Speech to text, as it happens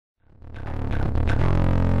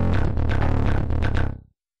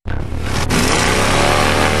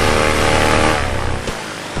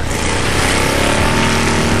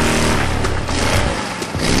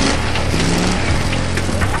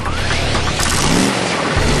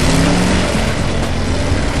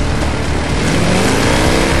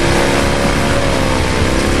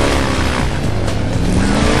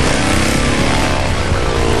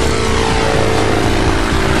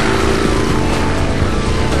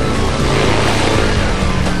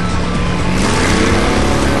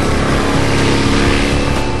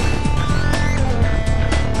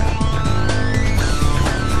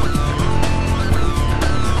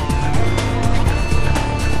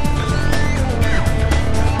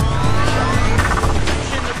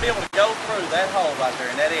out there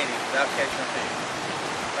in that eddy without catching a fish.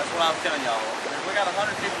 That's what I'm telling y'all. We got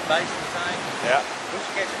 150 baits in the tank. Yeah. We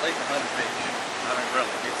should catch at least 100 fish. I mean, really,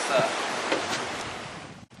 it's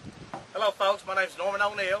Hello folks, my name's Norman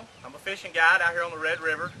O'Neal. I'm a fishing guide out here on the Red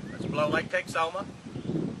River. It's below Lake Texoma.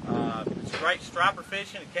 It's great striper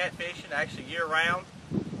fishing and catfishing, actually year-round.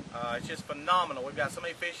 It's just phenomenal. We've got so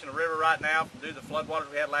many fish in the river right now due to the floodwaters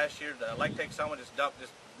we had last year. Lake Texoma just dumped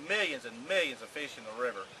just millions and millions of fish in the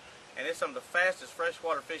river. And it's some of the fastest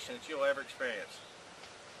freshwater fishing that you'll ever experience.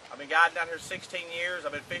 I've been guiding down here 16 years.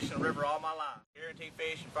 I've been fishing the river all my life. Guaranteed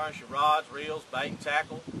fish and furnish your rods, reels, bait, and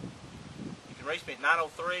tackle. You can reach me at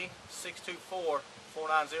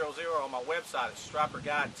 903-624-4900 on my website at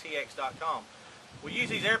striperguidetx.com. We use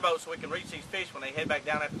these airboats so we can reach these fish when they head back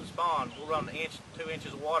down after the spawn. We'll run 1 inch, 2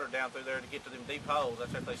 inches of water down through there to get to them deep holes.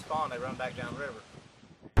 That's after they spawn, they run back down the river.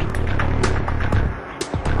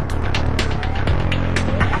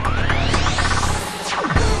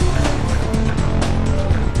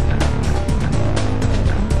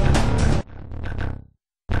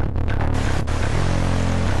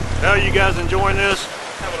 How are you guys enjoying this?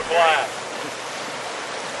 Having a blast.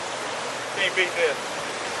 Can't beat this.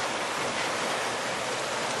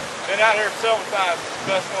 Been out here several times. It's the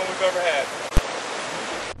best one we've ever had.